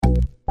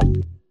Hello,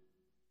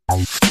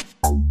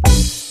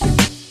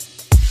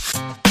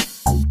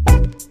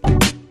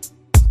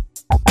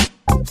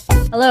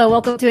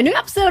 welcome to a new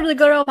episode of the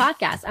Good Old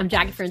Podcast. I'm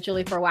Jackie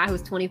Franchuli for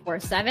Wahoo's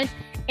 24/7,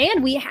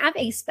 and we have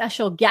a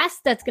special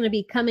guest that's going to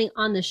be coming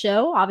on the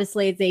show.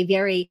 Obviously, it's a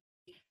very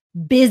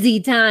busy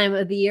time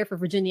of the year for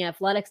Virginia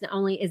athletics. Not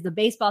only is the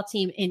baseball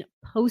team in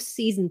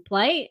postseason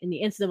play in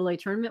the NCAA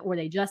tournament, where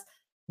they just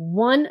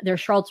won their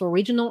Charlottesville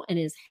Regional and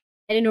is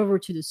heading over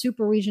to the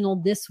Super Regional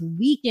this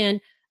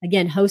weekend,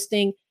 again,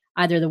 hosting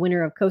either the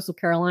winner of Coastal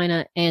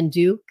Carolina and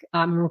Duke.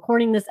 I'm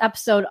recording this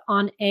episode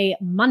on a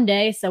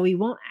Monday, so we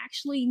won't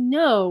actually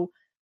know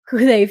who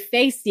they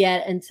faced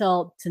yet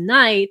until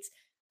tonight.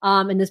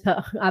 And this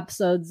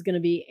episode is going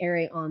to be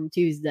airing on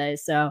Tuesday.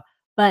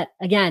 But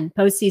again,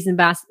 postseason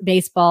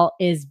baseball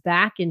is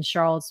back in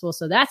Charlottesville,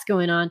 so that's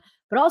going on.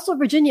 But also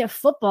Virginia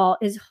football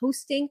is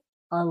hosting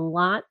a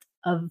lot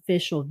of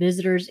official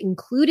visitors,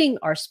 including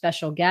our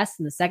special guest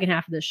in the second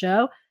half of the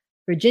show,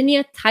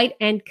 Virginia tight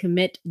end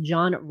commit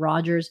John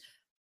Rogers.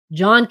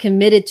 John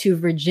committed to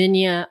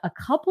Virginia a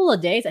couple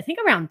of days, I think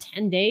around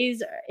 10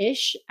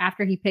 days-ish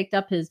after he picked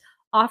up his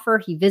offer.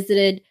 He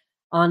visited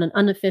on an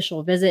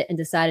unofficial visit and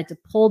decided to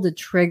pull the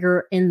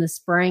trigger in the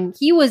spring.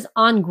 He was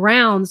on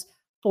grounds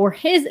for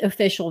his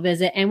official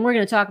visit, and we're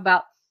going to talk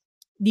about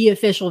the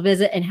official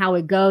visit and how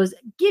it goes,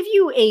 give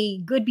you a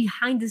good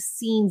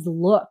behind-the-scenes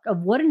look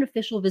of what an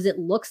official visit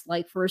looks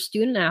like for a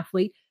student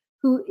athlete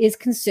who is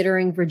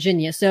considering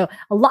Virginia. So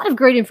a lot of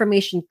great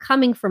information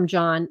coming from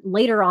John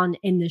later on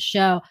in the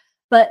show.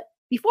 But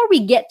before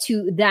we get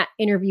to that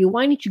interview,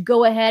 why don't you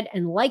go ahead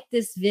and like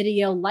this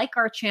video, like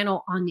our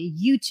channel on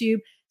YouTube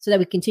so that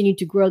we continue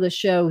to grow the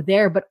show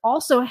there, but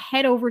also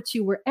head over to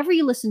wherever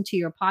you listen to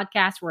your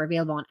podcasts. We're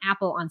available on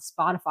Apple, on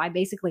Spotify,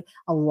 basically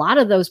a lot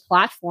of those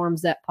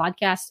platforms that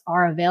podcasts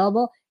are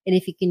available. And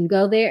if you can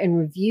go there and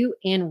review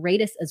and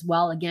rate us as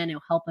well, again,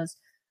 it'll help us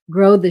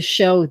grow the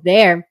show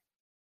there.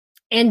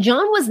 And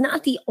John was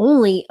not the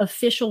only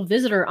official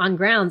visitor on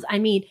grounds. I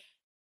mean,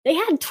 they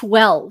had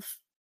 12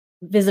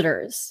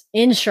 visitors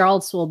in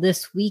Charlottesville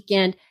this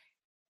weekend,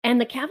 and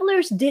the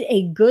Cavaliers did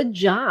a good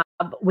job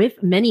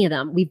with many of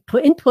them. We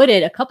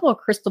inputted a couple of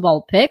crystal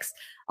ball picks.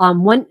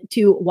 One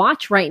to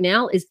watch right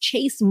now is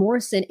Chase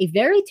Morrison, a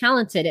very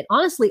talented and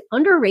honestly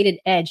underrated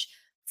edge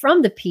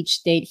from the Peach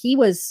State. He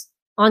was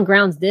on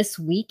grounds this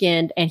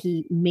weekend, and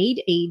he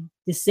made a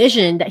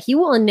decision that he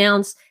will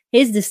announce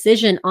his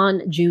decision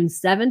on June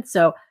 7th.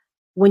 So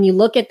when you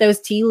look at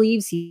those tea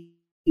leaves, he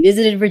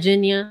visited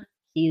Virginia.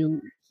 He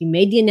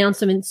made the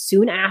announcement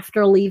soon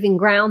after leaving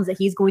grounds that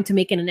he's going to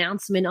make an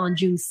announcement on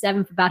June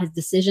 7th about his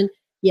decision.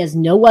 He has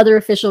no other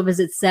official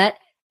visit set,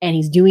 and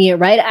he's doing it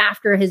right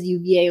after his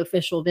UVA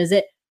official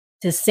visit.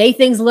 To say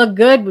things look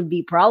good would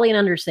be probably an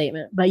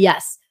understatement. But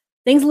yes,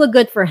 things look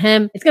good for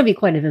him. It's going to be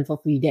quite an eventful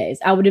few days.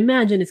 I would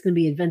imagine it's going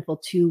to be eventful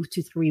 2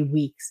 to 3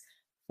 weeks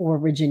for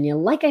Virginia.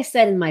 Like I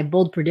said in my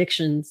bold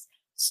predictions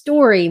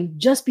story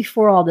just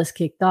before all this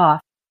kicked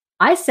off,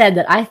 I said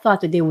that I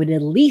thought that they would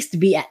at least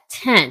be at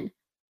 10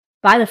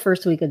 by the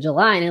first week of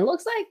July. And it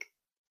looks like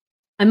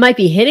I might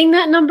be hitting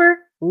that number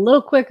a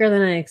little quicker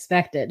than I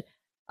expected.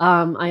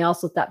 I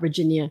also thought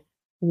Virginia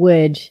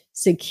would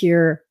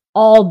secure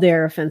all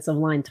their offensive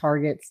line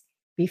targets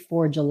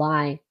before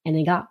July, and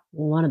they got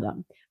one of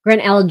them.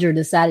 Grant Ellinger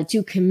decided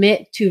to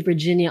commit to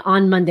Virginia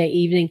on Monday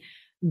evening.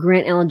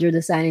 Grant Ellinger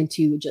decided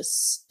to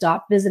just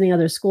stop visiting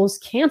other schools,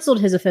 canceled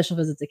his official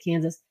visit to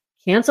Kansas,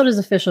 canceled his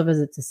official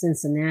visit to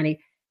Cincinnati,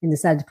 and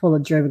decided to pull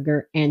the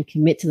trigger and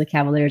commit to the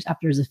Cavaliers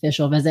after his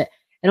official visit.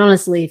 And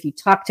honestly, if you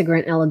talk to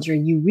Grant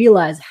Ellinger, you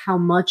realize how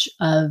much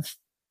of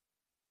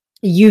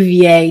a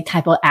UVA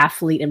type of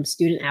athlete and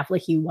student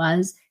athlete he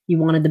was. He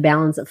wanted the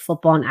balance of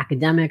football and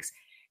academics.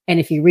 And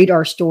if you read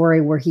our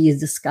story where he is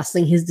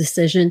discussing his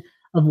decision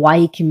of why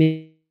he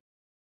committed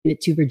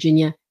to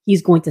Virginia,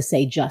 he's going to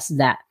say just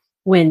that.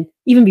 When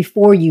even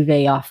before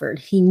UVA offered,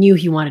 he knew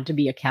he wanted to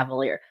be a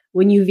Cavalier.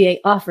 When UVA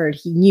offered,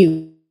 he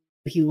knew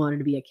he wanted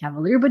to be a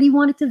Cavalier, but he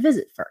wanted to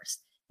visit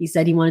first. He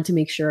said he wanted to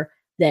make sure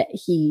that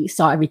he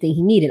saw everything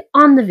he needed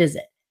on the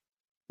visit.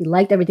 He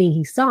liked everything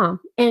he saw,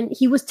 and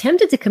he was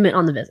tempted to commit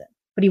on the visit,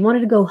 but he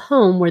wanted to go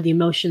home where the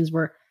emotions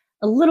were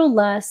a little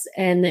less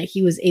and that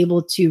he was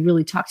able to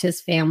really talk to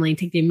his family and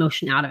take the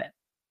emotion out of it.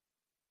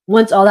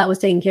 Once all that was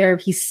taken care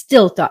of, he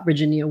still thought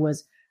Virginia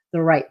was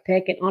the right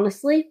pick. And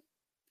honestly,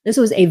 this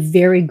was a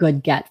very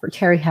good get for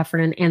Terry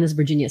Heffernan and this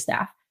Virginia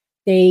staff.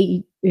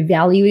 They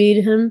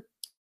evaluated him.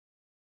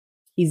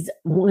 He's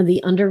one of the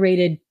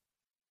underrated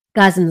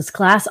guys in this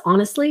class.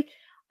 Honestly,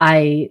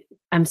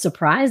 I'm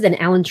surprised. And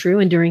Alan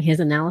True, during his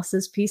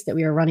analysis piece that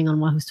we are running on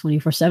Wahoo's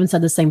 24/7,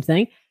 said the same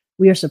thing.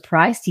 We are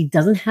surprised he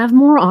doesn't have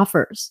more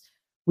offers.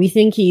 We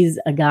think he's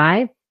a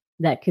guy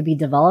that could be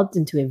developed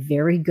into a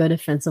very good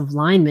offensive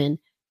lineman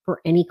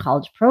for any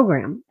college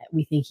program.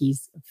 We think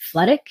he's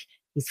athletic,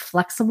 he's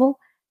flexible,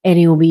 and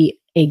he will be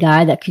a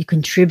guy that could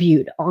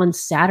contribute on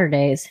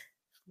Saturdays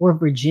for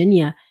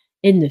Virginia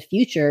in the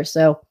future.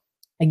 So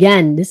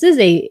again, this is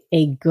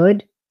a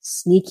good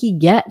sneaky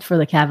get for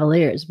the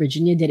Cavaliers.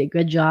 Virginia did a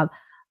good job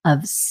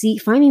of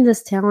finding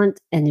this talent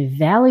and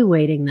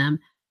evaluating them.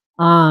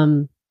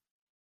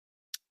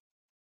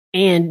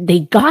 And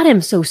they got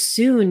him so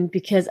soon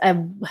because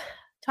I'm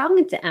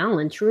talking to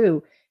Alan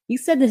True. He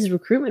said that his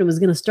recruitment was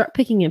going to start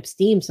picking up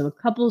steam. So a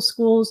couple of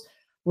schools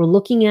were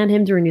looking at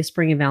him during the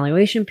spring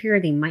evaluation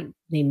period.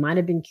 They might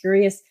have been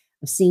curious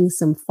of seeing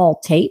some fall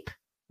tape.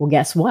 Well,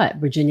 guess what?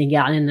 Virginia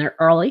got in there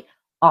early,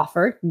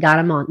 offered,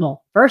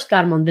 first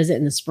got him on visit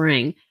in the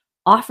spring,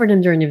 offered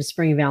him during the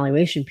spring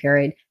evaluation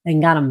period, then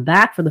got him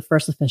back for the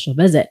first official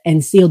visit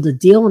and sealed the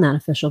deal on that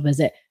official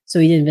visit so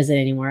he didn't visit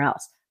anywhere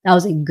else. That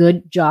was a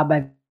good job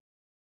by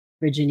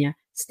Virginia,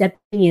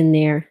 stepping in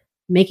there,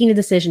 making the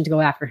decision to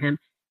go after him,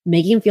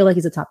 making him feel like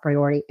he's a top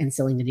priority, and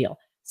sealing the deal.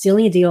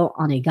 Sealing a deal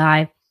on a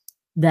guy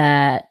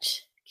that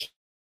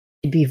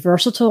can be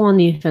versatile on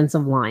the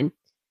offensive line.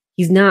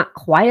 He's not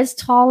quite as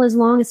tall as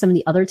long as some of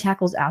the other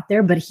tackles out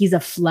there, but he's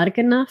athletic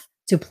enough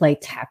to play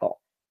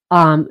tackle.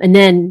 And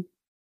then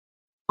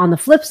on the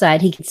flip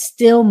side, he can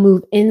still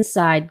move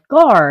inside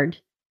guard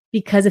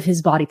because of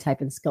his body type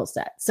and skill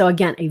set. So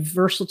again, a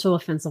versatile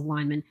offensive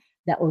lineman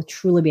that will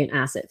truly be an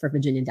asset for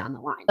Virginia down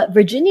the line. But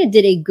Virginia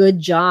did a good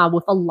job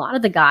with a lot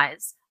of the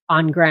guys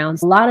on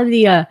grounds, a lot of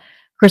the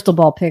crystal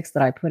ball picks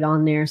that I put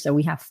on there. So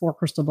we have 4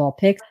 crystal ball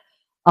picks.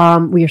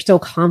 We are still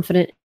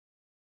confident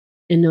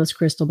in those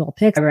crystal ball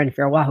picks. And if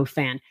you're a Wahoo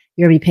fan,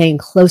 you're going to be paying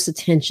close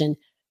attention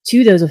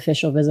to those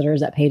official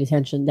visitors that paid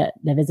attention, that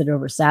visited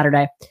over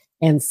Saturday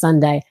and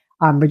Sunday.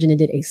 Virginia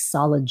did a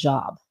solid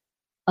job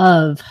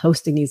of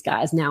hosting these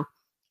guys. Now,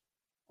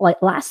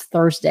 like last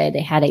Thursday,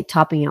 they had a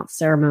topping out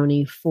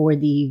ceremony for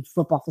the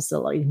football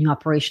facility, the new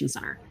operations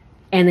center,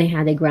 and they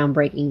had a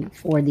groundbreaking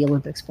for the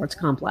Olympic Sports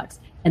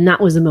Complex. And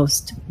that was the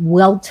most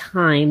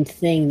well-timed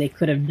thing they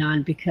could have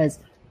done, because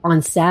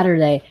on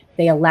Saturday,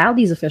 they allowed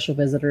these official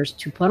visitors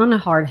to put on a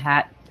hard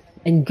hat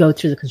and go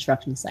through the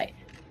construction site.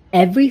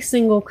 Every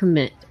single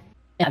commit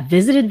that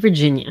visited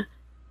Virginia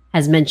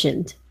has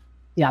mentioned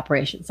the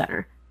operations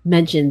center,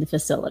 mentioned the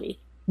facility,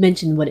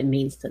 mentioned what it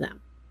means to them.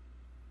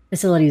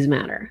 Facilities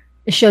matter.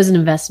 It shows an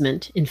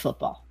investment in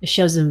football. It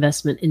shows an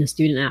investment in the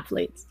student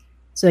athletes.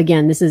 So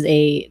again,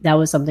 that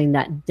was something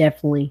that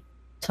definitely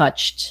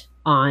touched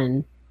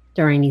on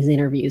during these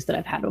interviews that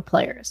I've had with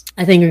players.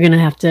 I think you're going to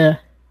have to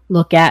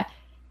look at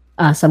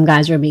some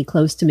guys are going to be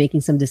close to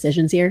making some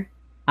decisions here.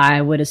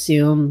 I would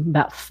assume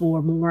about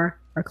 4 more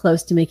are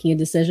close to making a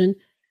decision.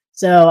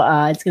 So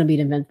it's going to be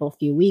an eventful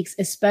few weeks,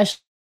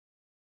 especially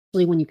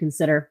when you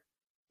consider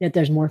that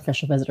there's more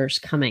official visitors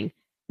coming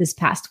this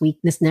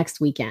next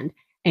weekend.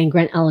 And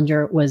Grant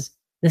Ellinger was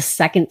the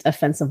second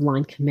offensive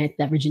line commit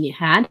that Virginia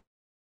had.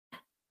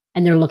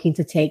 And they're looking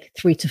to take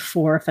 3 to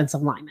 4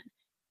 offensive linemen.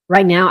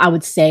 Right now, I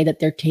would say that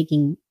they're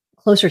taking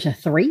closer to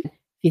 3. If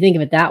you think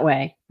of it that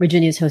way,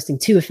 Virginia is hosting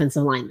 2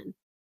 offensive linemen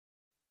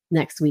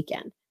next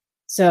weekend.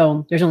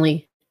 So there's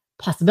only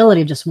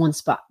possibility of just 1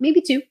 spot, maybe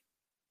 2.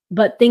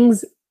 But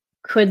things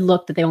could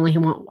look that they only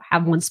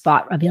have 1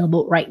 spot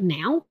available right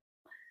now.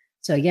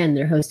 So again,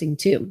 they're hosting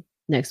 2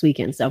 next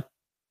weekend. So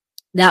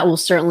that will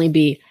certainly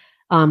be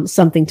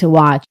something to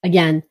watch.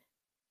 Again,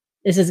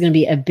 this is going to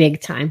be a big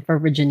time for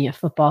Virginia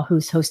football,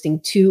 who's hosting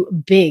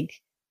 2 big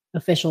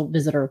official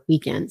visitor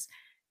weekends.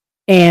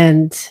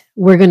 And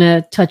we're going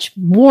to touch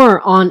more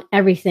on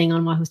everything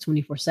on Wahoo's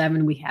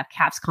 24/7. We have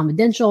Caps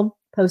Confidential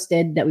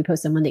posted that we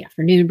posted Monday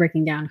afternoon,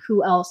 breaking down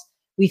who else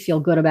we feel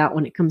good about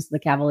when it comes to the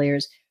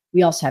Cavaliers.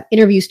 We also have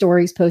interview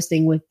stories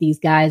posting with these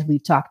guys.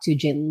 We've talked to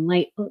Jalen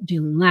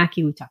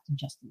Lackey. We've talked to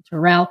Justin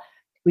Terrell.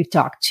 We've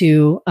talked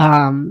to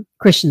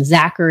Christian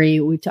Zachary.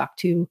 We've talked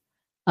to,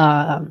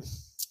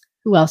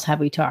 who else have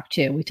we talked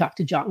to? We talked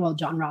to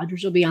John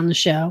Rogers will be on the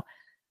show.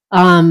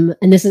 And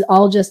this is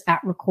all just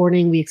at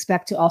recording. We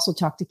expect to also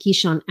talk to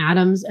Keyshawn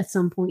Adams at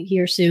some point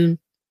here soon.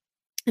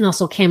 And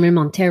also Cameron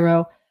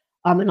Montero,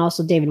 and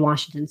also David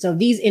Washington. So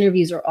these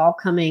interviews are all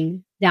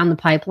coming down the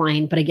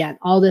pipeline. But again,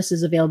 all this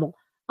is available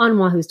on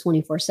Wahoo's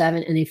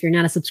 24/7. And if you're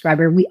not a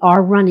subscriber, we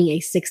are running a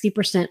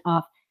 60%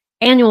 off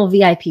annual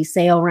VIP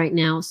sale right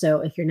now.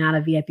 So if you're not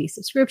a VIP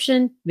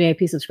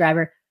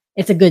subscriber,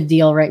 it's a good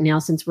deal right now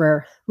since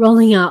we're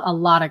rolling out a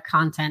lot of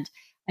content.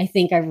 I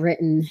think I've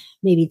written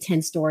maybe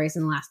 10 stories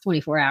in the last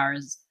 24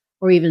 hours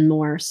or even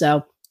more.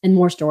 So, and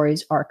more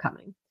stories are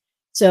coming.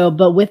 So,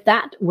 but with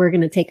that, we're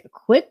going to take a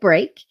quick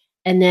break.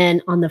 And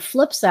then on the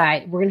flip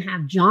side, we're going to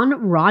have John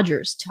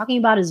Rogers talking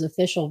about his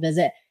official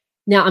visit.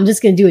 Now, I'm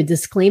just going to do a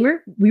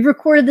disclaimer. We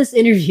recorded this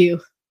interview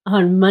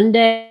on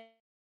Monday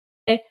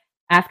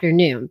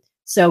afternoon.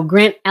 So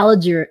Grant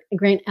Ellinger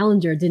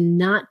did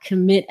not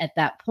commit at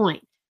that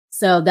point.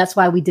 So that's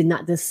why we did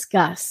not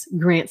discuss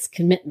Grant's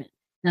commitment.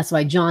 That's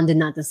why John did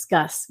not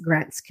discuss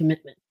Grant's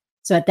commitment.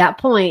 So at that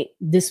point,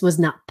 this was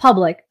not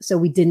public. So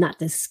we did not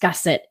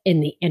discuss it in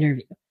the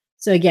interview.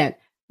 So again,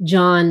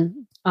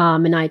 John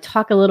and I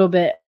talk a little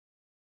bit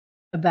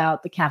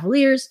about the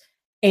Cavaliers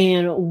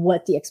and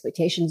what the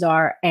expectations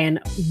are and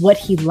what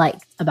he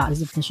liked about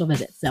his official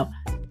visit. So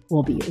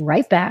we'll be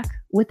right back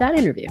with that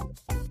interview.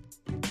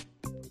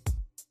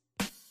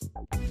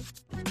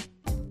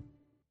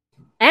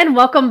 And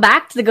welcome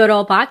back to the Good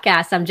Old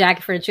Podcast. I'm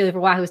Jackie Franchuli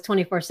for Wahoo's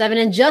 24/7.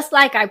 And just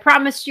like I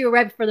promised you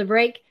right before the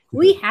break,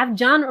 we have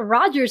John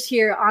Rogers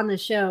here on the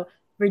show,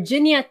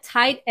 Virginia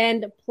tight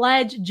end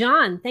pledge.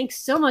 John, thanks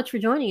so much for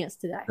joining us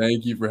today.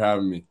 Thank you for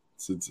having me.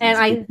 It's good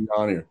to be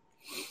on here.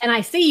 And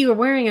I see you were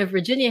wearing a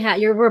Virginia hat.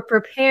 You were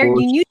prepared.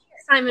 You knew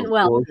the assignment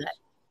well.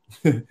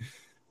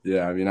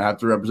 Yeah, I mean, I have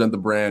to represent the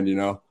brand, you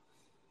know.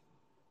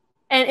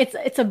 And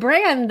it's a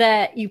brand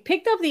that you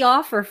picked up the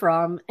offer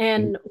from,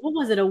 and what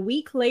was it? A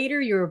week later,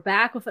 you were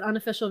back with an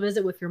unofficial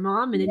visit with your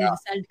mom, and then you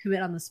decided to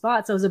commit on the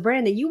spot. So it was a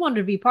brand that you wanted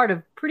to be part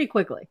of pretty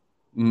quickly.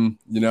 You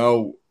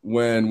know,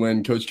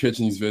 when Coach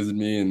Kitchens visited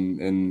me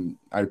and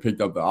I picked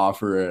up the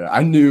offer,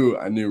 I knew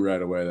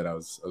right away that I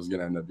was going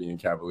to end up being a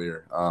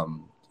Cavalier.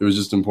 It was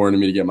just important to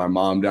me to get my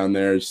mom down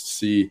there, just to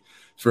see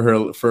for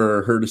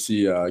her to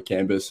see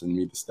campus and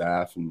meet the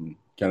staff and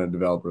kind of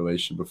develop a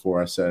relationship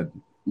before I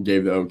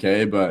gave the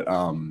okay. But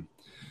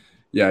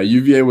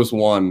UVA was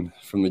one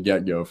from the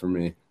get-go for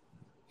me.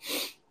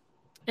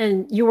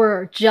 And you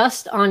were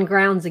just on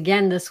grounds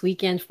again this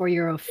weekend for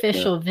your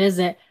official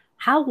visit.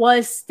 How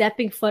was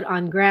stepping foot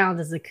on ground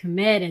as a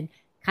commit and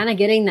kind of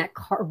getting that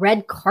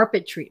red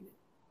carpet treatment?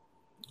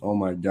 Oh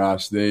my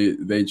gosh,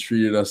 they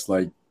treated us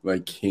like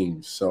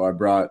kings. So I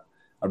brought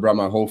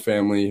my whole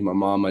family, my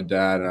mom, my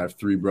dad, and I have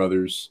 3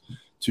 brothers,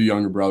 2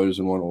 younger brothers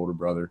and 1 older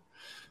brother.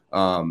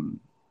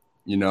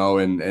 You know,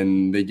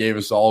 and they gave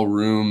us all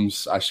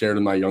rooms. I shared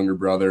with my younger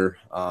brother.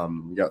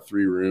 We got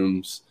 3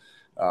 rooms.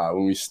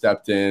 When we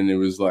stepped in, it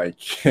was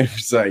like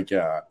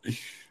a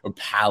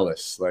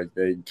palace. Like,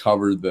 they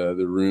covered the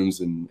rooms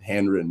in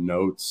handwritten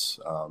notes.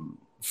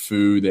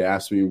 Food. They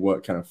asked me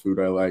what kind of food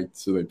I liked,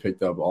 so they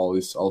picked up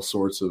all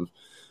sorts of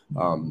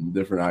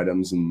different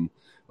items. And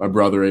my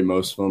brother ate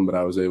most of them, but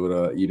I was able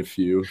to eat a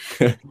few.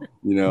 You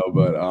know,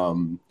 but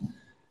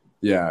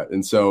yeah,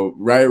 and so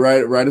right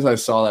as I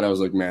saw that, I was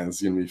like, man, this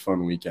is gonna be a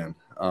fun weekend.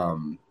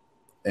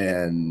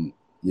 And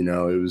you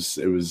know,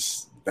 that was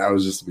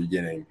just the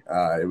beginning.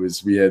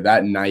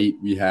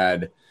 We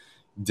had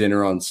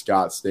dinner at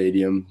Scott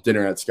Stadium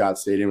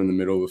in the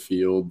middle of the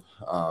field.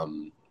 I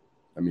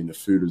mean, the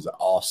food was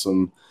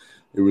awesome.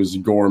 It was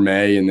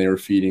gourmet, and they were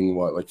feeding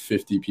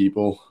 50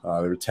 people.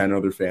 There were 10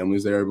 other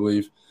families there, I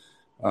believe.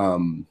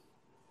 And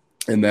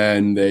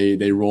then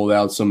they rolled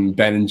out some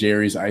Ben &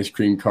 Jerry's ice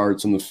cream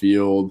carts on the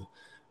field.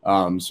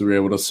 So we were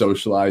able to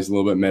socialize a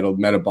little bit,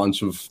 met a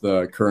bunch of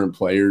the current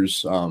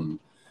players.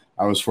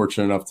 I was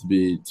fortunate enough to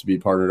be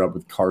partnered up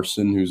with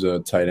Carson, who's a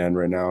tight end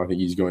right now. I think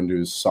he's going to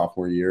his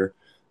sophomore year.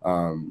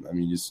 I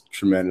mean, he's a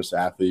tremendous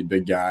athlete,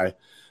 big guy.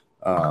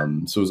 So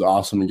it was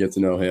awesome to get to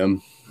know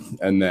him.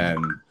 And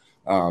then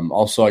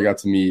also I got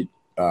to meet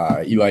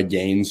Eli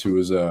Gaines, who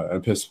was an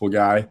Episcopal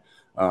guy.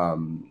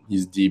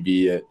 He's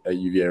DB at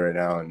UVA right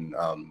now. And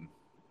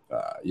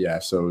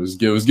so it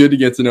was good to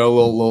get to know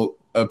a little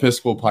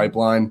Episcopal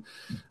pipeline.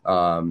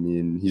 I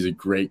mean, he's a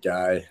great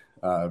guy.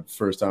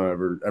 First time I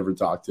ever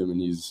talked to him,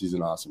 and he's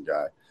an awesome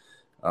guy.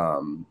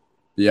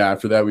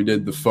 After that we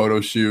did the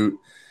photo shoot,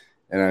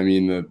 and I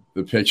mean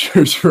the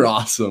pictures were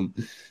awesome.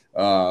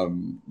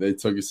 They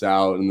took us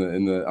out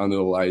under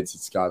the lights at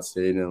Scott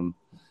Stadium,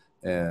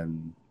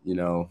 and you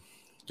know,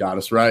 got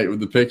us right with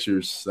the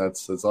pictures.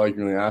 That's all I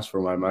can really ask for.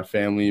 My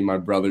family, my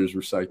brothers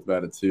were psyched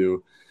about it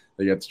too.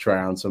 They got to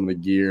try on some of the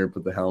gear,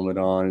 put the helmet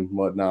on and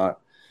whatnot.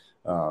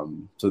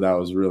 So that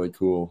was really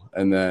cool.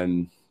 And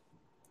then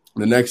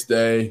the next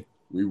day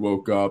we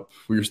woke up.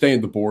 We were staying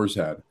at the Boar's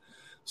Head.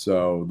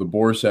 So the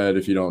Boar's Head,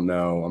 if you don't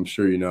know, I'm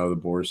sure you know the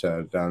Boar's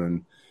Head down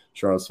in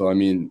Charlottesville. I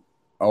mean,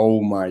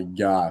 oh my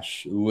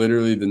gosh,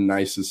 literally the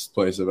nicest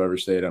place I've ever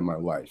stayed in my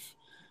life.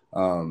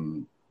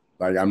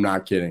 Like, I'm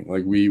not kidding.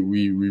 Like, we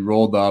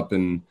rolled up,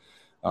 and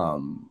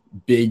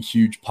big,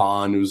 huge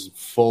pond. It was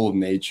full of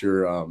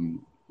nature.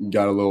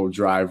 Got a little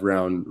drive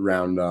around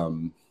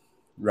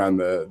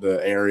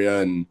the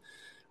area, and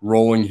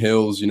rolling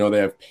hills. You know, they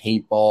have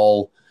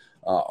paintball,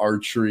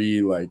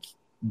 archery, like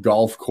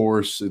golf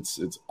course.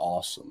 It's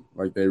awesome.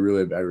 Like, they really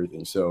have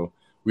everything. So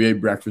we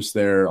ate breakfast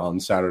there on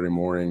Saturday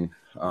morning.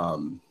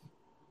 And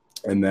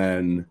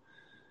then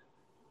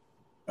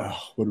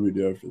what did we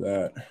do after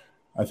that?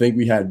 I think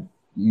we had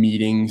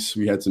meetings.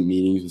 We had some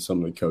meetings with some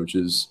of the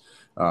coaches.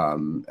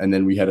 And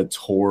then we had a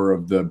tour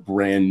of the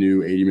brand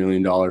new $80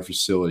 million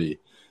facility,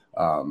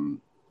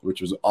 which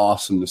was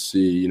awesome to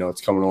see. You know, it's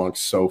coming along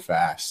so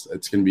fast.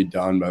 It's going to be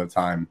done by the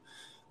time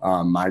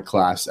my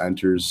class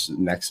enters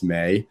next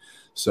May.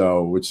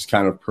 So, which is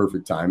kind of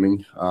perfect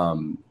timing.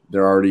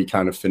 They're already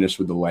kind of finished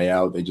with the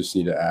layout. They just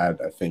need to add,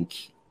 I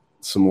think,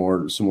 some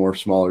more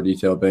smaller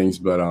detailed things.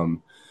 But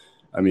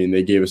I mean,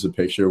 they gave us a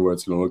picture of what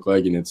it's going to look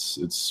like, and it's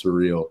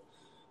surreal.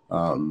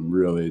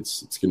 Really,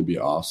 it's going to be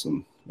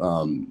awesome.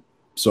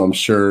 So I'm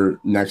sure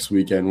next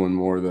weekend when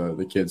more of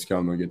the kids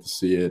come, they'll get to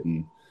see it,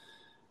 and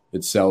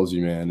it sells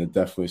you, man. It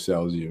definitely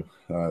sells you.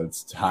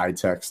 It's high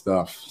tech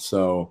stuff.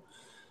 So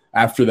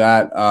after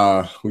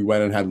that, we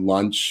went and had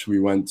lunch. We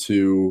went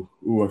to,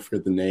 I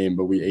forget the name,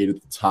 but we ate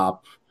at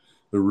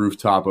the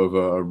rooftop of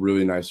a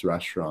really nice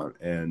restaurant,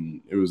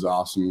 and it was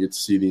awesome. You get to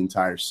see the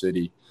entire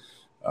city.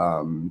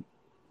 And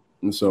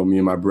so me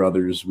and my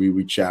brothers, we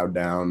chowed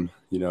down,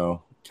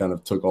 kind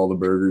of took all the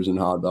burgers and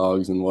hot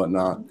dogs and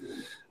whatnot.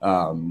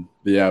 But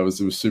yeah, it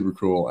was super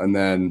cool. And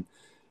then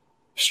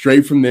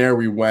straight from there,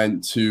 we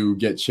went to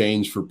get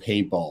changed for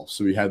paintball.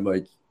 So we had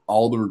like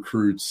all the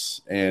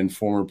recruits and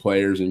former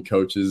players and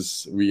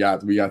coaches. We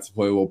got to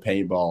play a little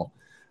paintball,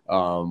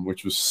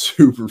 which was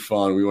super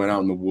fun. We went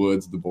out in the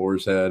woods, the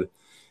Boar's Head,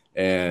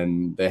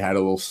 and they had a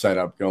little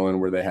setup going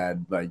where they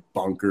had like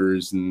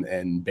bunkers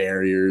and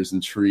barriers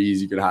and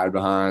trees you could hide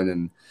behind.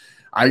 And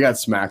I got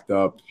smacked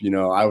up.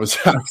 I was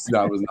I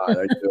was not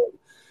that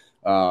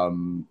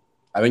good.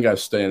 I think I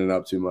was standing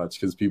up too much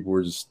because people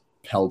were just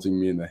pelting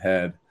me in the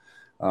head.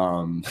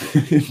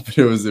 But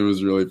it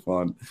was really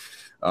fun.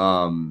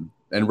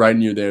 And right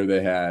near there,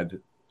 they had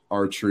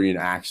archery and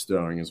axe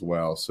throwing as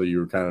well. So you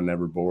were kind of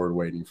never bored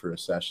waiting for a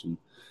session.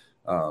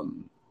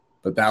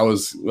 But that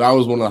was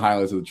one of the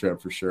highlights of the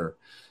trip for sure.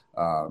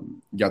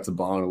 Got to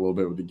bond a little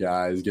bit with the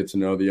guys, get to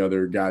know the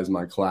other guys in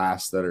my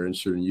class that are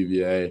interested in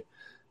UVA.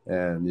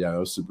 And yeah, that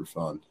was super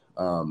fun.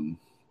 And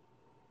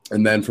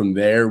then from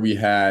there, we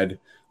had a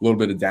little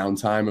bit of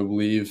downtime, I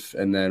believe.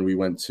 And then we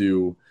went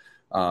to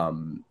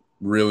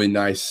really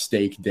nice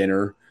steak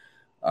dinner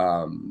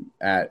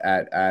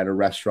at a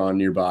restaurant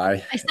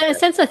nearby. I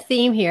sense a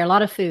theme here. A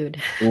lot of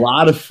food. A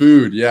lot of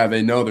food. Yeah,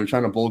 they know they're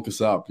trying to bulk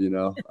us up,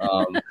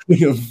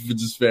 which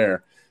is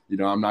fair.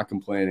 I'm not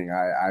complaining.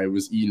 I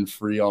was eating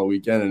free all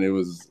weekend, and it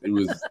was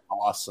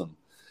awesome.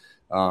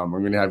 I'm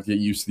going to have to get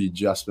used to the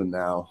adjustment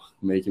now,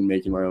 making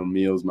my own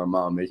meals. My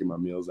mom making my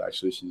meals,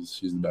 actually. She's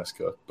the best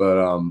cook.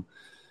 But,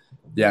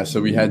 yeah,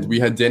 so we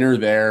had dinner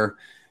there,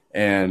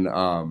 and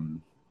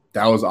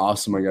that was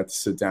awesome. I got to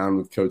sit down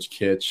with Coach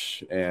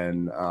Kitch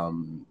and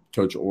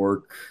Coach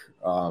Ork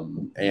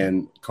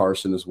and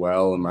Carson as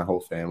well, and my whole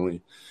family.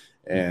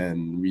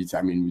 And we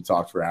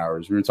talked for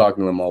hours. We were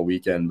talking to them all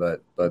weekend,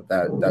 but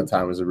that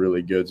time was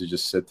really good to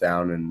just sit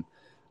down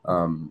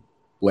and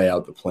lay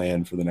out the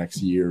plan for the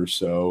next year or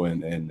so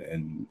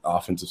and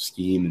offensive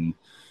scheme,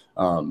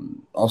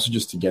 and also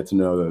just to get to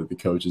know the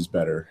coaches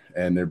better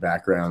and their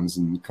backgrounds,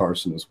 and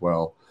Carson as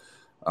well.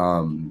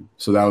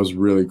 So that was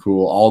really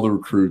cool. All the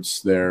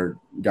recruits there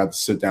got to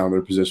sit down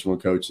with their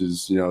positional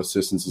coaches,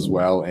 assistants as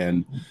well,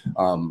 and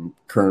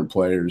current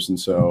players. And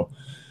so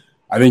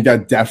I think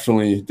that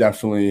definitely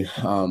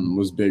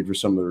was big for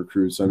some of the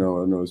recruits. I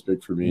know it was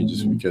big for me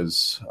just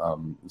because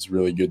it's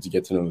really good to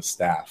get to know the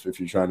staff if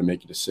you're trying to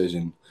make a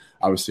decision.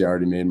 Obviously, I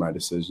already made my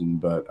decision,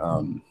 but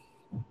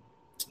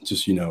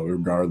just,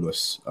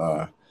 regardless.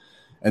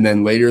 And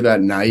then later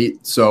that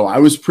night, so I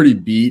was pretty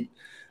beat.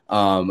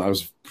 I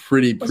was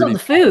pretty on the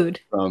food.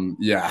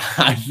 Yeah,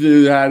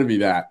 it had to be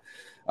that.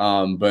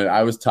 But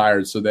I was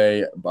tired, so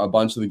a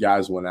bunch of the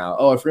guys went out.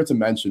 Oh, I forgot to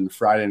mention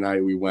Friday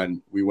night we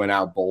went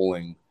out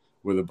bowling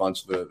with a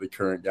bunch of the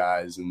current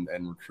guys and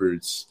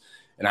recruits,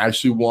 and I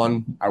actually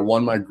won. I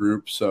won my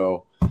group,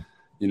 so a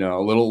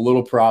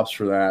little props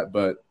for that.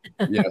 But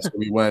yeah, so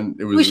we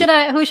went. It was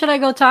who should I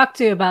go talk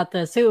to about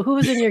this? Who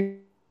was in your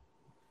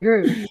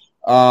group?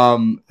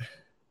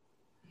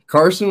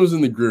 Carson was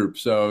in the group,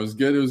 so it was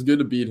good. It was good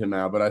to beat him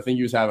out, but I think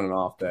he was having an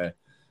off day.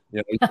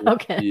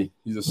 Okay.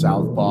 He's a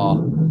southpaw.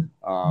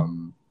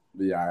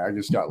 But yeah, I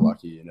just got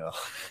lucky.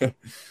 I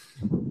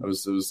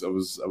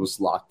was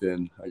locked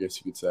in, I guess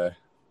you could say,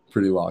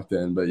 pretty locked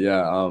in. But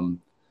yeah,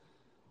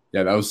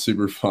 that was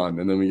super fun.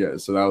 And then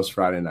so that was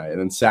Friday night, and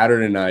then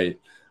Saturday night,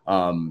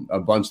 a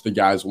bunch of the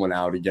guys went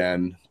out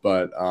again,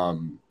 but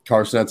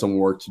Carson had some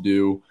work to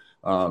do.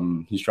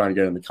 He's trying to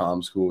get into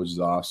comm school, which is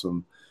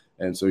awesome.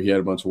 And so he had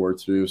a bunch of work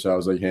to do. So I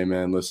was like, hey,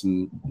 man,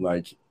 listen,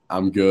 like,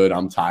 I'm good.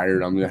 I'm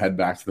tired. I'm going to head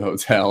back to the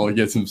hotel and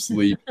get some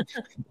sleep.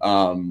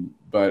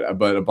 But a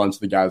bunch of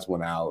the guys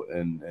went out,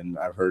 and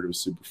I've heard it was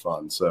super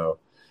fun. So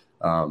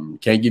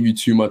can't give you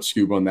too much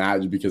scoop on that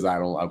just because I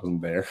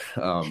wasn't there.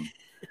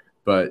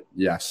 But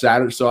yeah,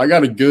 Saturday. So I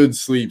got a good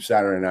sleep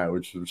Saturday night,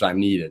 which I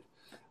needed.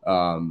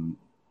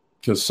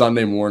 Because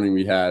Sunday morning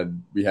we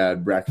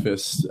had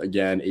breakfast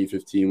again,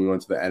 8:15. We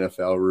went to the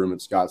NFL room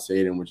at Scott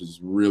Stadium, which is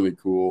really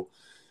cool.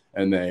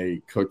 And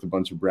they cooked a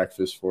bunch of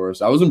breakfast for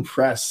us. I was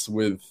impressed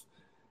with,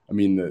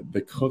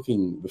 the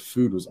cooking, the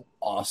food was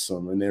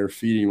awesome, and they were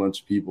feeding a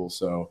bunch of people.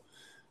 So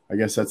I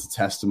guess that's a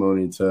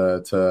testimony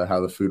to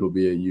how the food will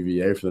be at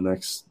UVA for the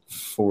next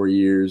 4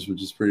 years,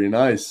 which is pretty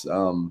nice.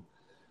 But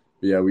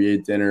yeah, we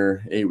ate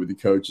dinner, ate with the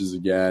coaches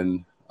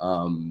again.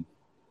 And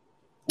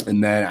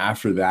then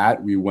after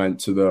that, we went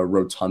to the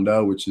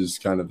Rotunda, which is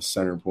kind of the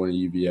center point of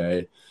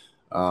UVA.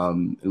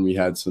 And we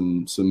had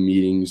some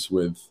meetings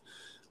with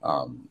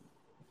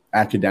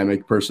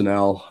academic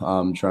personnel,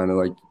 trying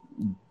to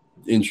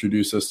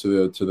introduce us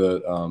to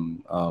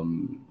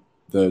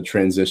the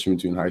transition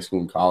between high school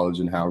and college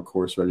and how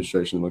course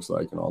registration looks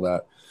like and all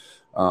that.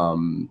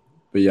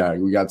 But yeah,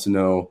 we got to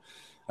know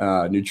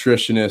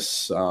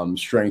nutritionists,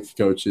 strength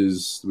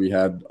coaches. We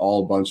had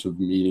a bunch of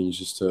meetings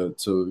just so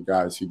the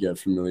guys could get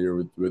familiar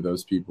with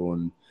those people,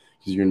 and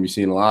because you're going to be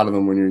seeing a lot of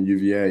them when you're in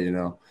UVA,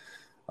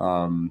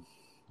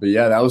 But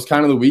yeah, that was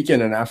kind of the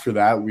weekend, and after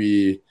that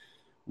we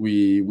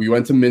we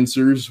went to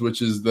Mincer's,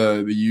 which is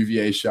the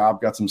UVA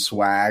shop, got some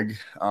swag,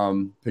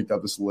 picked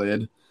up this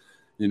lid.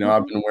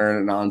 I've been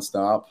wearing it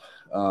nonstop.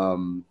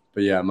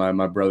 But yeah,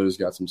 my brothers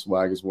got some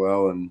swag as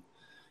well. And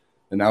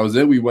that was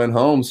it. We went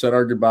home, said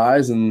our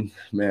goodbyes, and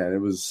man, it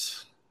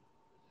was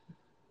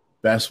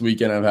best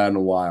weekend I've had in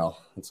a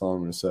while. That's all I'm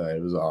going to say.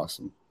 It was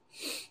awesome.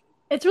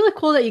 It's really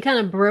cool that you kind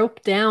of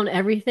broke down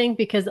everything,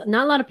 because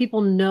not a lot of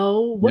people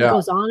know what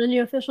goes on in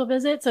your official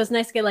visit. So it's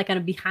nice to get like kind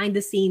of behind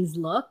the scenes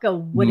look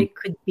of what it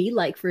could be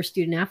like for a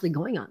student athlete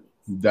going on.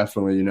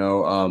 Definitely.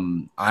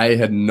 I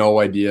had no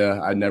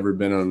idea. I'd never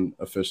been on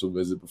official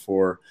visit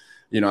before.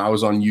 I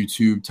was on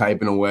YouTube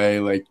typing away,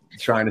 like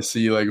trying to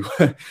see like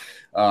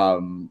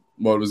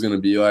what it was going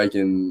to be like.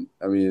 And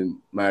I mean,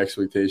 my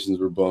expectations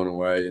were blown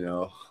away,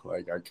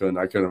 like I couldn't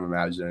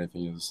imagine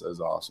anything as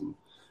awesome.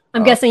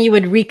 I'm guessing you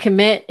would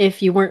recommit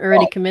if you weren't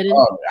already committed.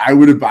 I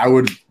would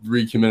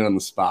recommit on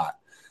the spot.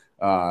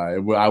 I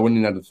wouldn't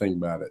even have to think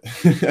about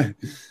it.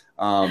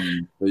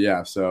 But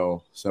yeah,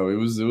 so it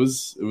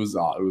was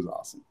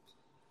awesome.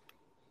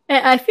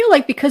 I feel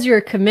like because you're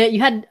a commit,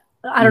 you had,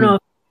 I don't know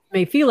if you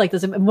may feel like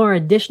there's more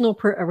additional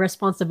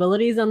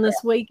responsibilities on this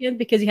weekend,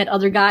 because you had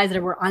other guys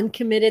that were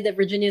uncommitted that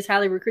Virginia's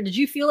highly recruited. Did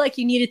you feel like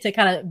you needed to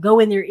kind of go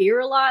in their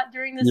ear a lot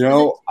during this?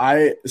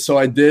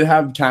 I did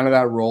have kind of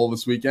that role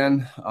this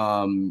weekend,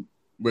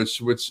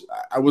 which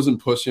I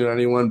wasn't pushing on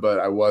anyone, but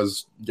I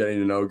was getting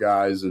to know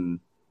guys and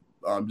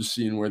just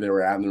seeing where they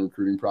were at in the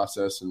recruiting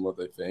process and what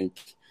they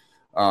think.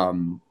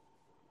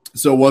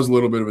 So it was a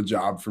little bit of a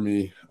job for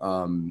me,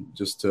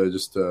 just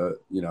to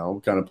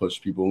kind of push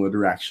people in the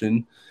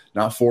direction,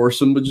 not force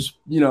them, but just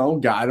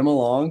guide them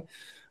along.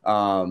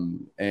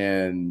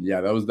 And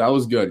yeah, that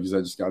was good, because I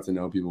just got to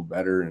know people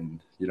better,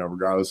 and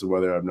regardless of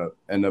whether I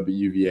end up at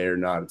UVA or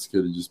not, it's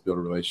good to just build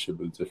a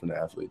relationship with different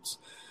athletes.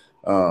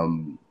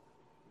 But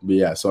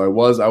yeah, so I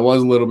was a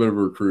little bit of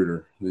a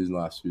recruiter these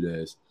last few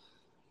days.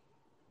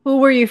 Who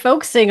were you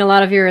focusing a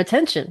lot of your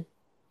attention?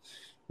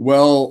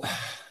 Well,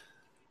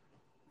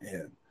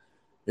 man,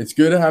 it's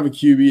good to have a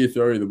QB to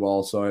throw you the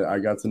ball. So I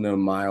got to know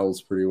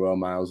Miles pretty well.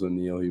 Miles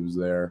O'Neill, he was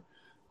there.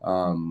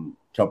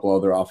 Couple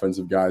other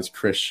offensive guys,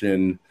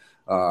 Christian,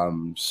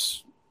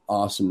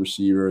 awesome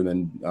receiver, and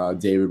then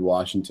David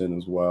Washington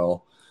as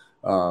well.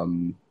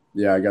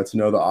 Yeah, I got to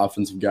know the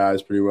offensive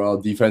guys pretty well,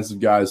 defensive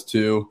guys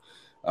too.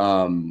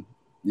 But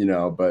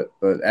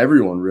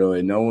everyone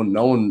really, no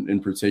one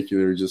in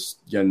particular, just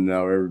getting to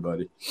know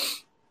everybody.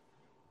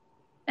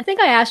 I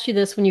think I asked you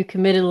this when you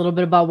committed a little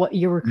bit about what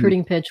your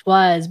recruiting pitch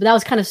was, but that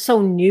was kind of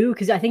so new,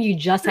 because I think you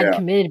just had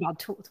committed about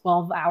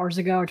 12 hours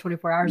ago or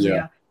 24 hours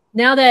ago.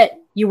 Now that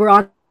you were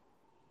on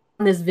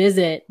this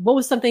visit, what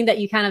was something that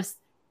you kind of,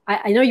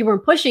 I know you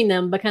weren't pushing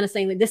them, but kind of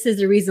saying like, this is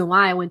the reason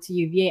why I went to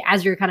UVA,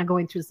 as you're kind of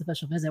going through this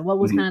official visit? What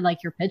was kind of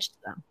like your pitch to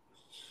them?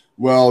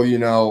 Well,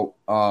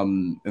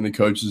 and the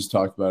coaches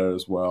talked about it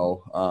as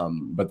well.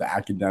 But the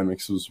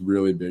academics was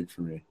really big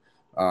for me.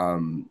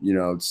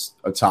 It's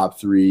a top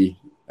 3,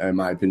 in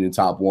my opinion,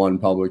 top 1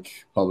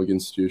 public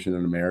institution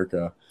in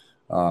America.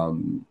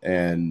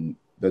 And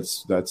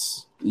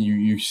that's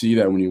you see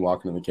that when you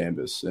walk into the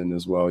campus, and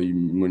as well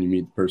when you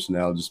meet the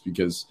personnel, just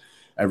because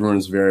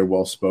everyone's very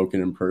well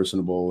spoken and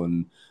personable,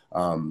 and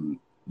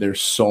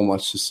there's so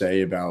much to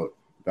say about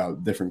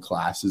different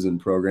classes and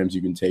programs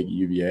you can take at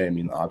UVA. I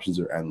mean, the options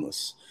are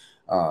endless.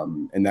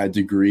 And that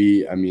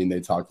degree, I mean, they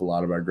talked a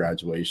lot about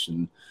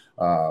graduation,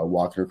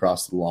 walking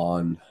across the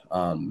lawn.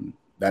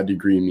 That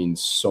degree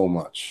means so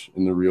much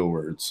in the real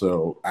world.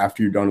 So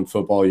after you're done with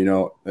football,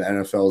 the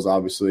NFL is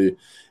obviously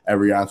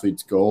every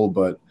athlete's goal,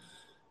 but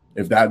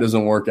if that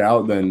doesn't work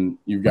out, then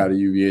you've got a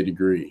UVA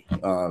degree.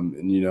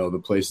 And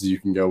the places you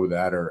can go with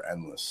that are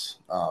endless.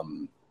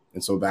 And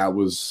so that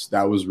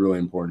was really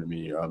important to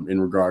me, in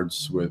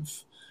regards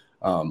with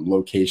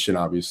location,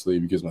 obviously,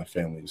 because my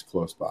family is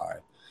close by.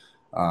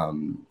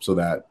 So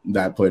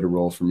that played a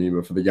role for me.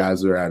 But for the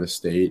guys that are out of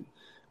state,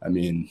 I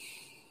mean,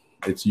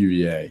 it's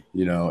UVA.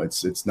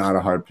 It's not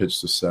a hard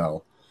pitch to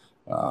sell.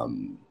 But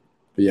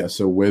yeah,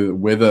 so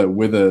with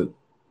a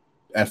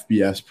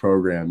FBS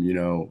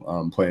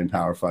program, playing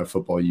Power 5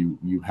 football,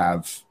 you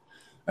have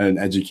an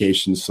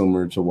education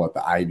similar to what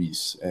the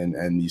Ivies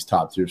and these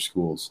top tier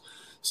schools.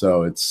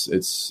 So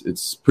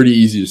it's pretty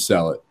easy to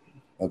sell it.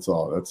 That's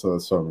all. That's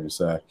what I'm going to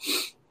say.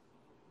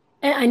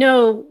 And I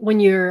know when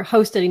you're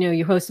hosted,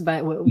 you hosted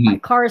by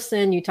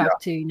Carson, you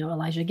talked to,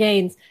 Elijah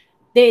Gaines.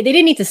 They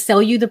didn't need to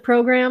sell you the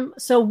program.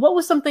 So what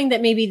was something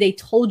that maybe they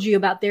told you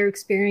about their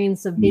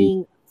experience of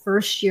being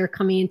first year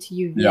coming into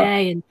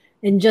UVA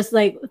and just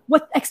like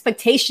what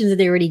expectations did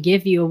they already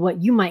give you of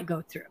what you might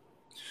go through?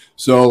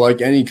 So like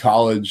any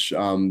college,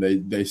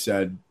 they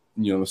said,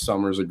 the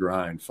summer's a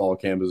grind, fall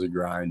camp is a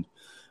grind.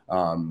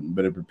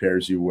 But it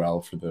prepares you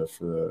well for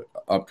the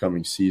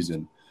upcoming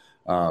season.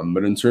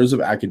 But in terms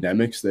of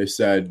academics, they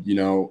said,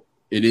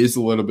 it is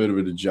a little bit of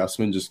an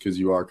adjustment just because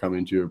you are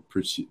coming to a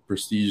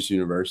prestigious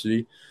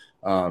university.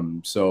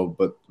 But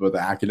the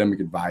academic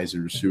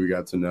advisors who we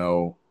got to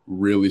know,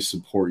 really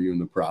support you in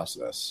the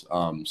process.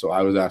 So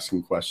I was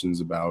asking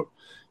questions about,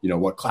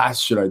 what class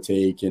should I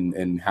take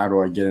and how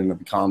do I get into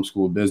the comm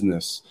school of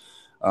business?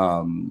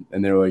 And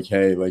they were like,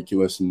 hey, like,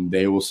 listen,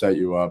 they will set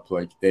you up.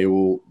 Like they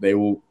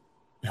will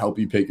help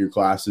you pick your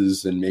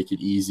classes and make it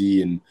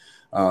easy. And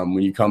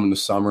when you come in the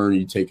summer,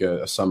 you take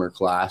a summer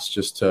class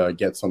just to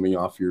get something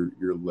off your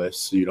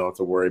list, so you don't have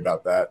to worry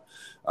about that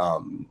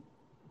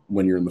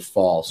when you're in the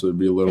fall. So it'd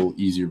be a little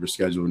easier to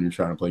schedule when you're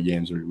trying to play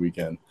games every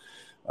weekend.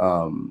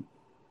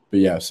 But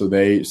yeah, so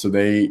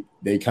they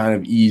kind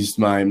of eased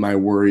my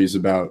worries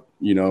about,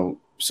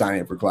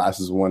 signing up for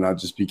classes and whatnot,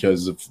 just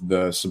because of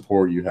the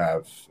support you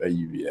have at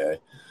UVA.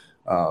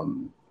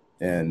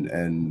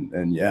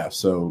 And yeah,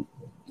 so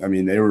I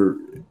mean, they were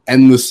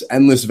endless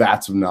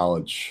vats of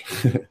knowledge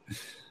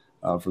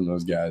from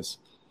those guys.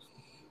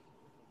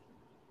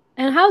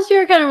 And how's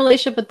your kind of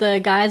relationship with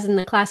the guys in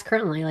the class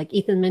currently, like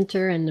Ethan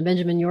Minter and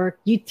Benjamin York?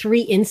 You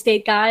 3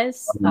 in-state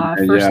guys,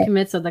 first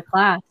commits of the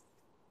class.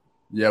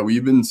 Yeah,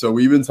 we've been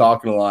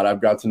talking a lot. I've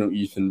got to know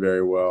Ethan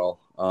very well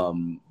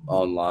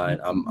online.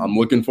 I'm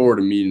looking forward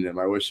to meeting him.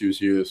 I wish he was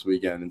here this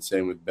weekend, and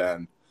same with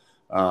Ben.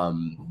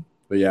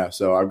 But yeah,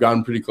 so I've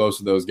gotten pretty close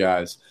to those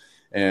guys,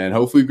 and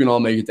hopefully we can all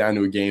make it down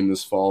to a game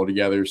this fall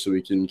together, so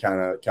we can kind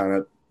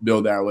of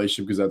build that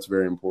relationship, because that's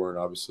very important,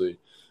 obviously.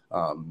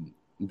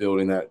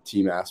 Building that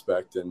team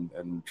aspect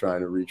and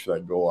trying to reach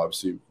that goal,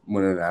 obviously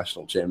winning a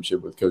national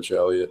championship with Coach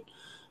Elliott.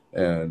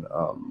 And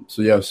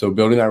so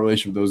building that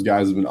relationship with those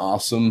guys has been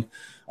awesome.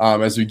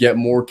 As we get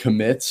more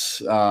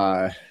commits,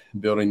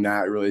 building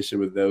that relationship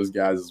with those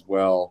guys as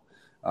well.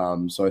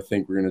 So I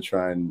think we're going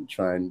to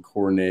try and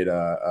coordinate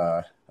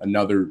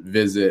another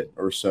visit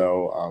or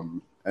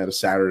so at a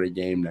Saturday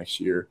game next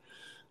year,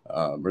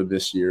 or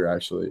this year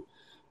actually.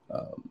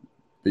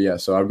 But yeah,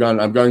 so I've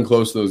gotten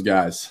close to those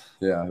guys.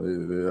 Yeah,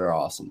 they're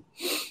awesome.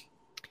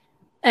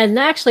 And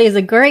actually is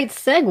a great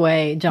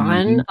segue,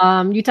 John.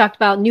 Mm-hmm. You talked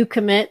about new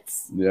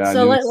commits. Yeah,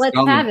 so let's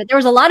have it. There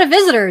was a lot of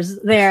visitors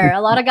there,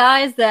 a lot of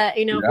guys that,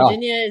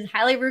 Virginia is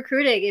highly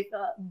recruiting.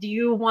 Do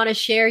you want to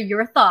share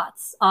your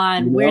thoughts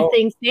on where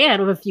things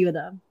stand with a few of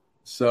them?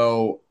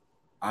 So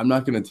I'm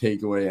not going to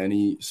take away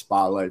any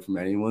spotlight from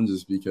anyone,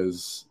 just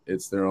because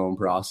it's their own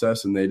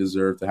process and they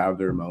deserve to have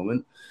their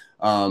moment.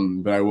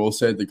 But I will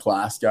say the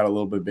class got a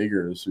little bit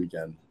bigger this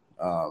weekend,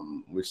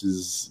 which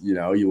is, you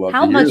love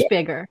How to hear much that.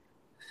 Bigger?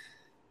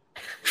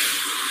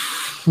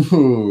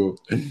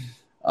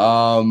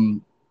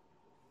 I'm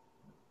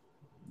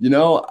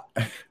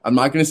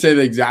not going to say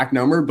the exact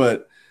number,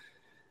 but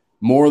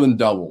more than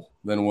double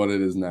than what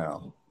it is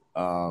now.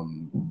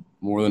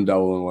 More than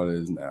double than what it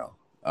is now.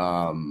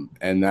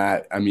 And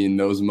that, I mean,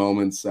 those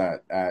moments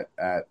at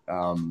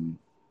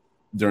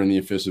during the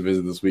official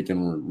visit this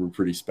weekend were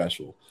pretty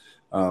special,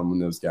 when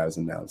those guys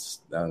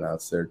announced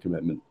their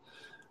commitment.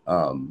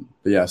 But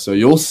yeah, so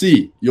you'll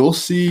see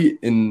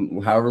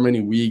in however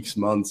many weeks,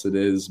 months it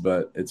is,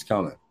 but it's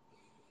coming.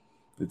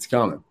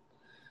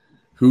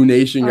 Who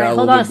Nation got? Right,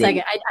 hold on a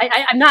second.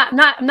 I'm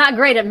not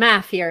great at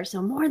math here,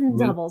 so more than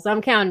doubles.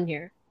 I'm counting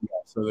here.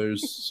 Yeah,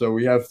 so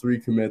we have 3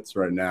 commits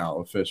right now,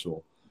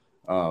 official.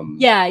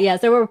 Yeah.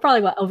 So we're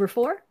probably over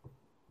 4.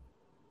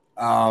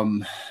 I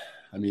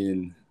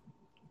mean,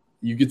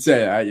 you could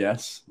say that.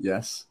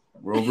 Yes,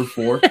 we're over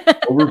 4.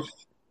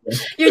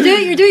 You're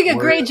doing a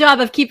great job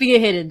of keeping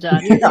it hidden,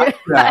 John.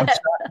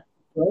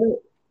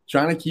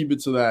 Trying to keep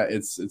it so that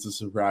it's a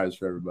surprise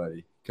for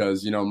everybody,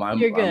 because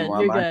you're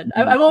good.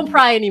 I won't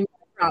pry anymore.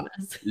 I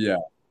promise. Yeah.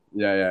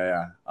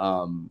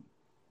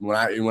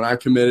 When I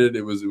committed,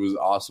 it was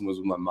awesome. It was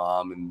with my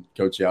mom and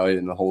Coach Elliott,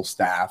 and the whole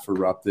staff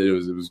erupted.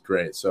 It was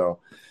great. So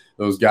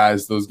those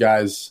guys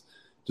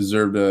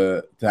deserve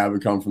to have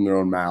it come from their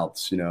own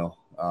mouths,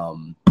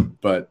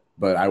 But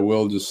I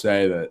will just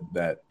say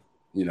that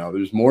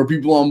there's more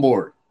people on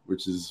board,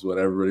 which is what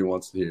everybody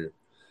wants to hear.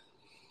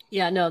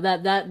 Yeah, no,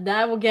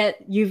 that will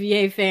get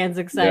UVA fans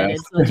excited.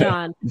 Yes. So,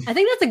 John, I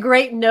think that's a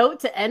great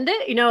note to end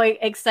it.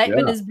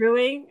 Excitement is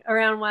brewing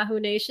around Wahoo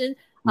Nation.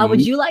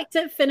 Would you like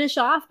to finish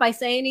off by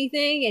saying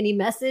anything? Any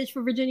message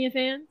for Virginia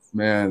fans?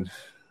 Man,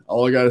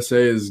 all I got to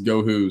say is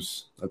go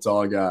Hoos. That's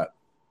all I got.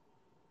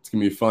 It's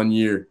going to be a fun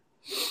year.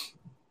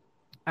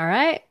 All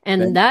right.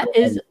 And that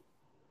is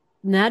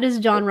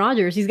John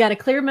Rogers. He's got a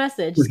clear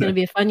message. It's going to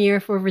be a fun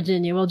year for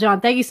Virginia. Well, John,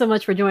 thank you so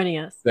much for joining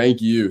us.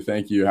 Thank you.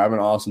 Have an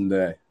awesome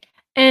day.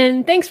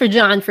 And thanks for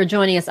John for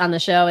joining us on the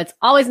show. It's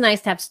always nice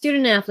to have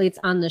student athletes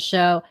on the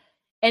show.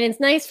 And it's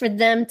nice for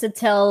them to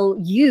tell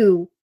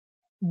you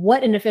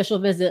what an official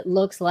visit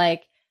looks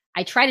like.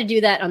 I try to do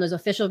that on those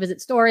official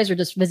visit stories or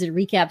just visit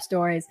recap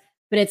stories,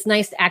 but it's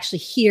nice to actually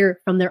hear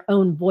from their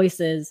own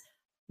voices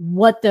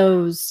what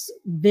those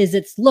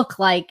visits look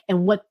like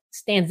and what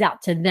stands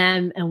out to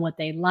them and what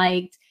they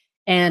liked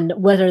and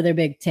what are their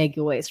big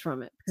takeaways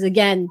from it. Because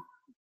again,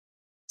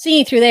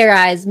 seeing through their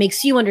eyes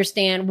makes you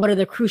understand what are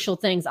the crucial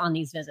things on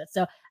these visits.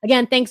 So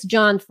again, thanks,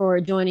 John, for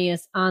joining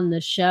us on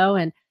the show.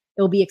 And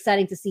it will be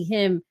exciting to see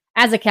him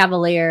as a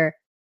Cavalier.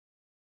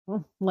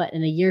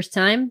 In a year's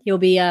time, he'll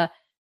be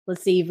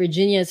let's see,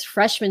 Virginia's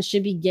freshmen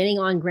should be getting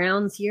on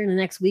grounds here in the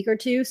next week or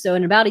two. So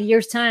in about a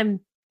year's time,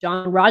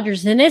 John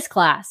Rogers and his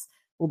class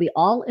will be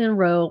all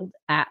enrolled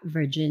at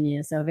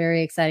Virginia. So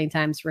very exciting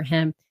times for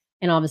him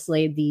and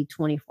obviously the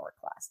 24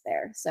 class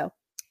there. So,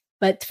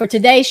 but for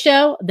today's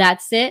show,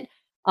 that's it.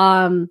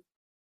 There's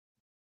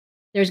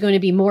going to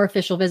be more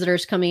official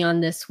visitors coming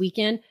on this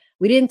weekend.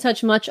 We didn't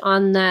touch much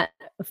on that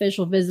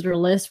official visitor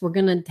list. We're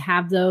going to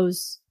have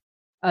those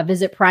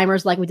visit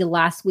primers like we did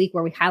last week,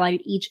 where we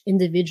highlighted each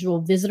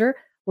individual visitor.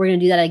 We're going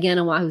to do that again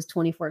on Wahoo's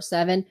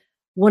 24/7.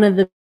 One of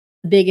the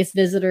biggest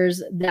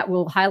visitors that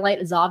we'll highlight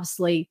is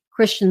obviously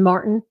Christian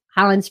Martin,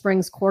 Highland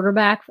Springs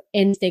quarterback,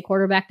 in-state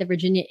quarterback that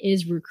Virginia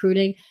is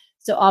recruiting.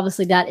 So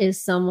obviously that is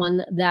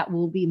someone that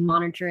we'll be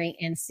monitoring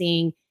and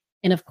seeing.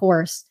 And of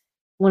course,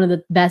 one of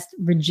the best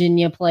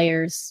Virginia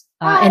players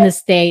in the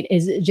state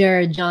is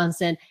Jared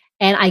Johnson.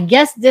 And I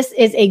guess this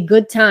is a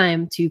good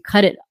time to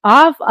cut it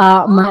off.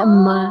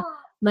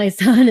 My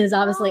son is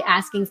obviously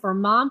asking for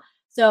mom.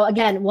 So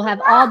again, we'll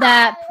have all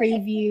that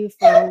preview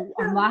for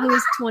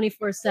Wahoo's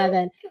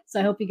 24/7. So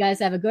I hope you guys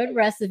have a good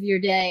rest of your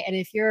day. And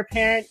if you're a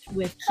parent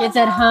with kids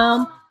at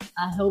home,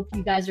 I hope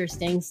you guys are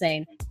staying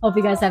sane. Hope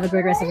you guys have a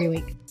great rest of your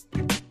week.